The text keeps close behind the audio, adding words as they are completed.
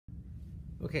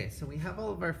Okay, so we have all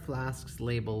of our flasks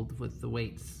labeled with the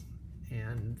weights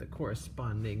and the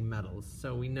corresponding metals.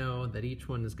 So we know that each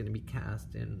one is going to be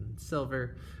cast in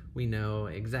silver. We know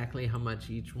exactly how much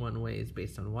each one weighs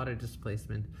based on water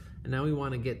displacement. And now we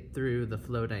want to get through the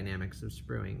flow dynamics of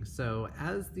sprueing. So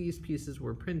as these pieces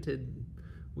were printed,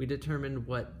 we determined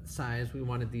what size we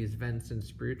wanted these vents and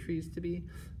sprue trees to be,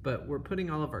 but we're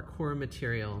putting all of our core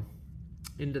material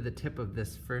into the tip of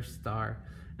this first star.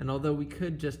 And although we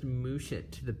could just moosh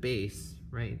it to the base,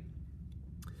 right,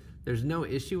 there's no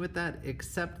issue with that,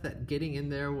 except that getting in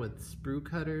there with sprue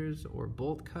cutters or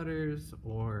bolt cutters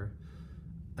or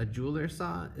a jeweler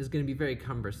saw is going to be very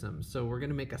cumbersome. So we're going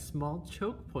to make a small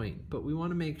choke point, but we want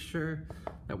to make sure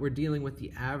that we're dealing with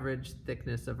the average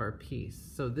thickness of our piece.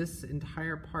 So this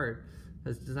entire part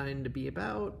is designed to be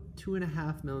about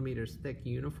 2.5 millimeters thick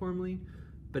uniformly.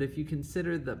 But if you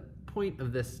consider the point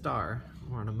of this star,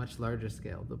 or on a much larger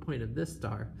scale, the point of this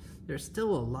star, there's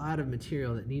still a lot of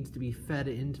material that needs to be fed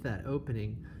into that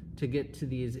opening to get to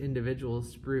these individual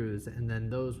sprues, and then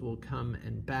those will come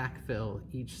and backfill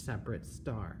each separate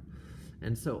star.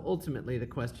 And so ultimately the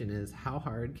question is, how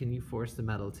hard can you force the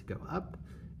metal to go up,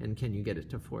 and can you get it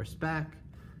to force back?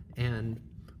 And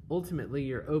ultimately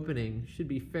your opening should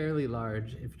be fairly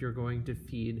large if you're going to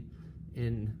feed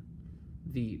in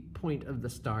the point of the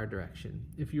star direction.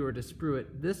 If you were to sprue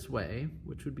it this way,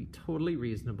 which would be totally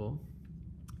reasonable,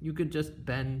 you could just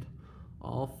bend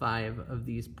all 5 of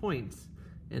these points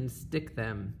and stick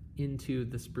them into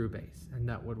the sprue base, and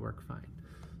that would work fine.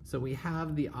 So we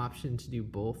have the option to do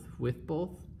both with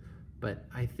both, but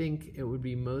I think it would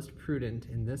be most prudent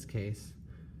in this case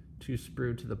to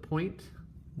sprue to the point.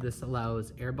 This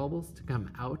allows air bubbles to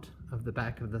come out of the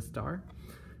back of the star,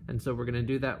 and so we're going to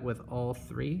do that with all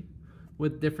 3,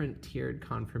 with different tiered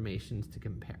conformations to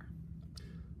compare.